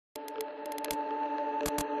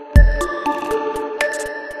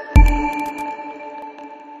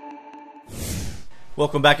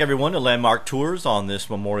Welcome back everyone to Landmark Tours on this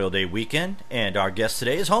Memorial Day weekend, and our guest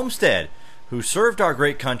today is HomeStead, who served our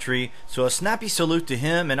great country, so a snappy salute to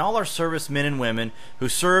him and all our servicemen and women who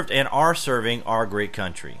served and are serving our great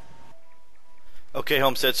country. Okay,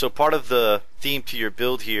 HomeStead, so part of the theme to your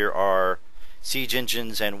build here are siege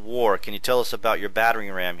engines and war. Can you tell us about your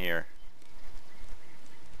battering ram here?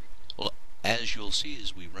 Well, as you'll see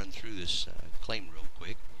as we run through this claim real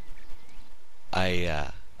quick,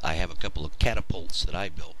 I have a couple of catapults that I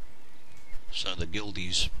built. Some of the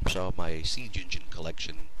guildies saw my siege engine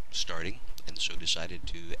collection starting, and so decided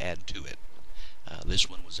to add to it. This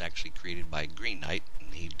one was actually created by Green Knight,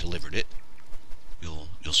 and he delivered it.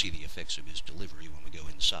 You'll see the effects of his delivery when we go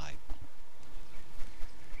inside.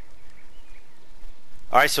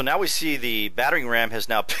 Alright, so now we see the battering ram has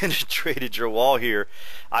now penetrated your wall here.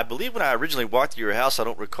 I believe when I originally walked through your house, I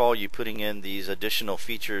don't recall you putting in these additional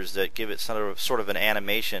features that give it sort of an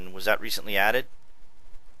animation. Was that recently added?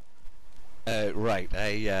 Right.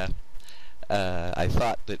 I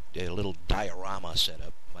thought that a little diorama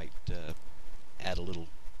setup might add a little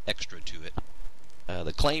extra to it.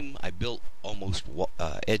 The claim I built almost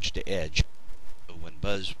edge to edge. So when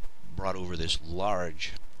Buzz brought over this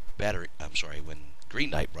large when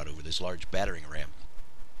Green Knight brought over this large battering ram,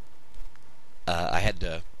 I had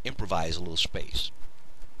to improvise a little space.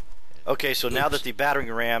 Okay, so now that the battering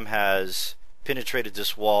ram has penetrated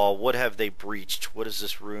this wall, what have they breached? What is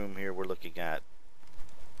this room here we're looking at?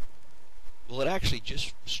 Well, it actually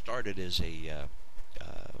just started as a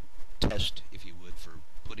test, if you would, for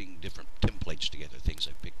putting different templates together, things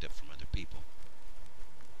I picked up from other people.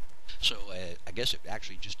 So I guess it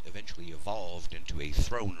actually just eventually evolved into a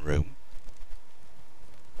throne room.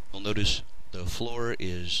 You'll notice the floor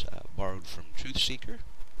is borrowed from Truthseeker.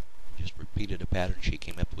 Just repeated a pattern she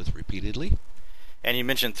came up with repeatedly. And you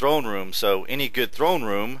mentioned throne room, so any good throne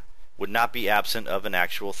room would not be absent of an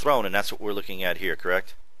actual throne, and that's what we're looking at here,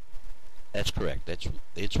 correct? That's correct.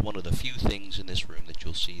 It's one of the few things in this room that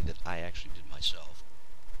you'll see that I actually did myself.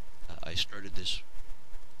 I started this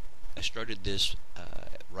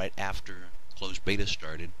right after closed beta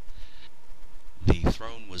started. The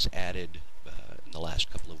throne was added in the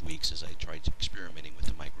last couple of weeks as I tried experimenting with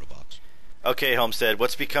the microbox. Okay, HomeStead,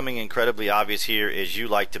 what's becoming incredibly obvious here is you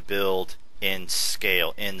like to build in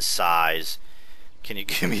scale, in size. Can you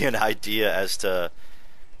give me an idea as to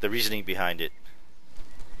the reasoning behind it?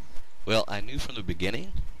 Well, I knew from the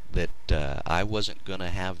beginning that I wasn't going to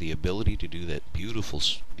have the ability to do that beautiful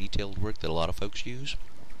detailed work that a lot of folks use.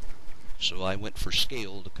 So I went for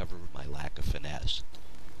scale to cover my lack of finesse.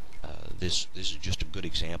 This is just a good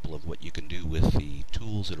example of what you can do with the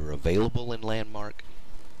tools that are available in Landmark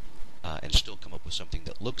and still come up with something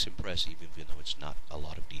that looks impressive even though it's not a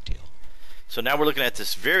lot of detail. So now we're looking at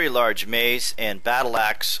this very large mace and battle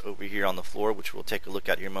axe over here on the floor, which we'll take a look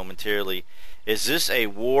at here momentarily. Is this a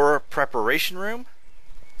war preparation room?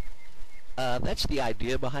 That's the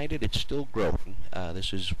idea behind it. It's still growing.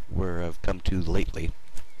 This is where I've come to lately.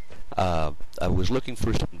 I was looking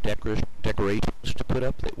for some decorations to put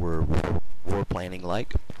up that were war planning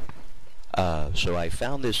like. So I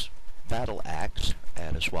found this battle axe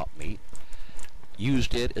at a swap meet,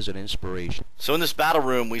 used it as an inspiration. So in this battle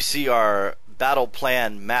room we see our battle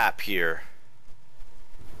plan map here.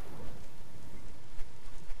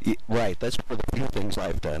 Right, that's one of the few things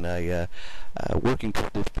I've done. Working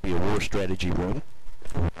toward this to be a war strategy room,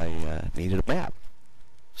 I needed a map.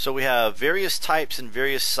 So we have various types and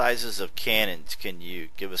various sizes of cannons. Can you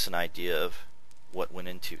give us an idea of what went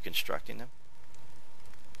into constructing them?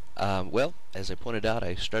 Well, as I pointed out,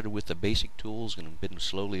 I started with the basic tools and have been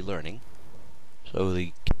slowly learning. So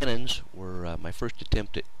the cannons were my first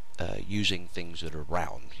attempt at using things that are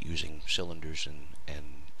round, using cylinders and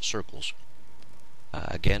circles.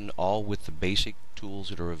 Again, all with the basic tools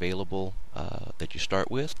that are available that you start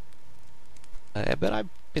with. But I've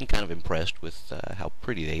been kind of impressed with how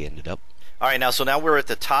pretty they ended up. Alright, now we're at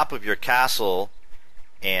the top of your castle,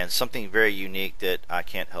 and something very unique that I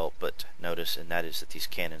can't help but notice, and that is that these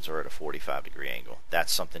cannons are at a 45-degree angle.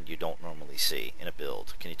 That's something you don't normally see in a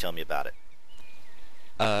build. Can you tell me about it?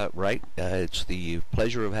 Right. It's the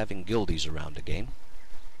pleasure of having guildies around again.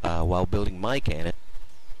 While building my cannon,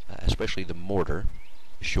 especially the mortar,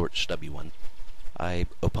 short, stubby one, I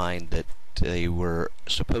opined that they were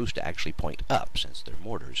supposed to actually point up since they're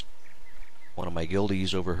mortars. One of my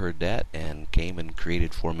guildies overheard that and came and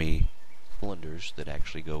created for me cylinders that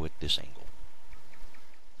actually go at this angle.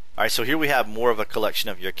 Alright, so here we have more of a collection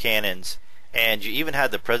of your cannons, and you even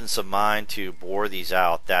had the presence of mind to bore these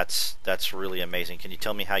out. That's really amazing. Can you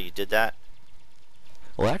tell me how you did that?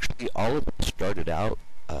 Well, actually, all of it started out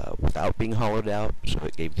without being hollowed out, so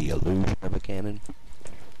it gave the illusion of a cannon.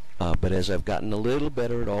 But as I've gotten a little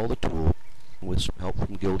better at all the tools, with some help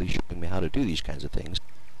from Gildy showing me how to do these kinds of things,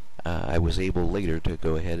 I was able later to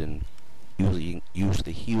go ahead and use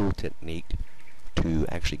the heel technique to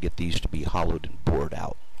actually get these to be hollowed and bored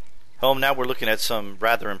out. Home, now we're looking at some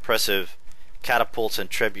rather impressive catapults and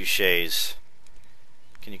trebuchets.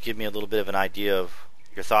 Can you give me a little bit of an idea of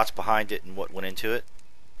your thoughts behind it and what went into it?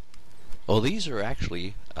 Well, these are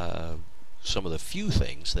actually some of the few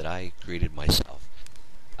things that I created myself.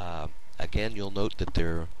 Again, you'll note that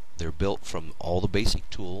they're built from all the basic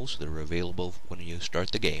tools that are available when you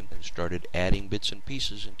start the game, and started adding bits and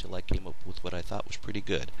pieces until I came up with what I thought was pretty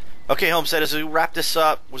good. Okay, HomeStead, as we wrap this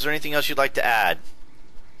up, was there anything else you'd like to add?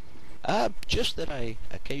 Just that I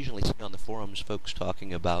occasionally see on the forums folks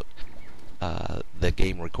talking about the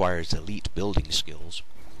game requires elite building skills,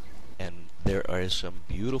 and there is some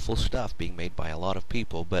beautiful stuff being made by a lot of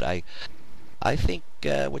people, but I think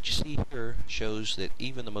what you see here shows that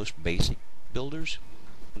even the most basic builders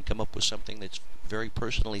can come up with something that's very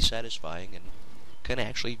personally satisfying and can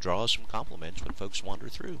actually draw some compliments when folks wander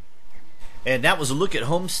through. And that was a look at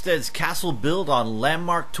HomeStead's castle build on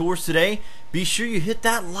Landmark Tours today. Be sure you hit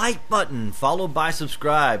that like button, followed by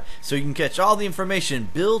subscribe, so you can catch all the information,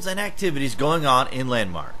 builds, and activities going on in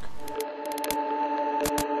Landmark.